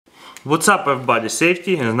What's up everybody,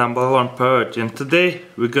 safety is #1 priority, and today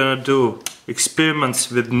we're gonna do experiments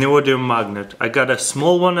with neodymium magnet. I got a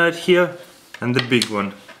small one right here and the big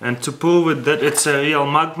one, and to prove it that it's a real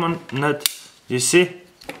magnet, you see,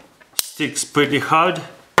 sticks pretty hard.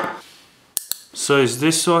 So is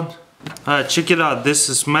this one. Check it out, this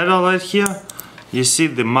is metal right here. You see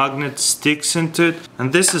the magnet sticks into it,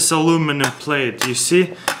 and this is aluminum plate. You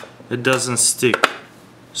see, it doesn't stick.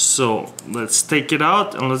 So let's take it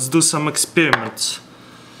out and let's do some experiments.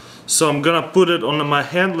 So I'm gonna put it on my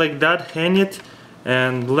hand like that, hang it,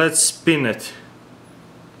 and let's spin it.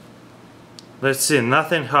 Let's see,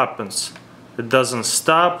 nothing happens. It doesn't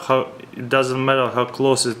stop. It doesn't matter how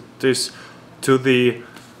close it is to the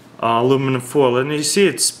aluminum foil, and you see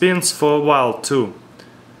it spins for a while too.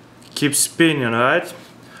 Keep spinning, right?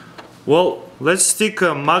 Well, let's stick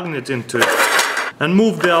a magnet into it and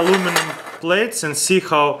move the aluminum plates and see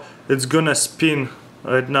how it's gonna spin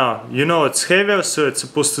right now. You know, it's heavier, so it's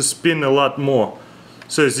supposed to spin a lot more.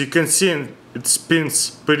 So as you can see, it spins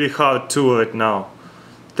pretty hard too right now.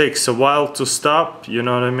 Takes a while to stop, you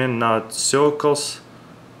know what I mean? Now it circles.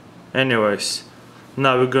 Anyways,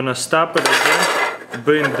 now we're gonna stop it again,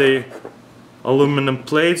 bring the aluminum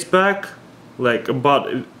plates back, like about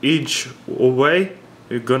each away.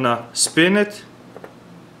 We're gonna spin it.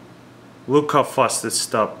 Look how fast it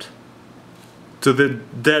stopped. To the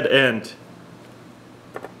dead end.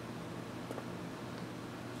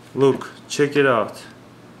 Look, check it out.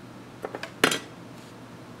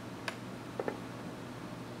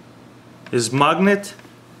 Is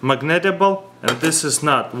magnetable, and this is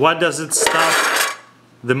not. Why does it stop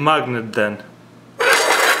the magnet then?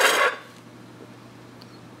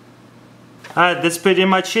 Alright, that's pretty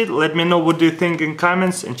much it. Let me know what you think in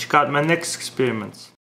comments and check out my next experiments.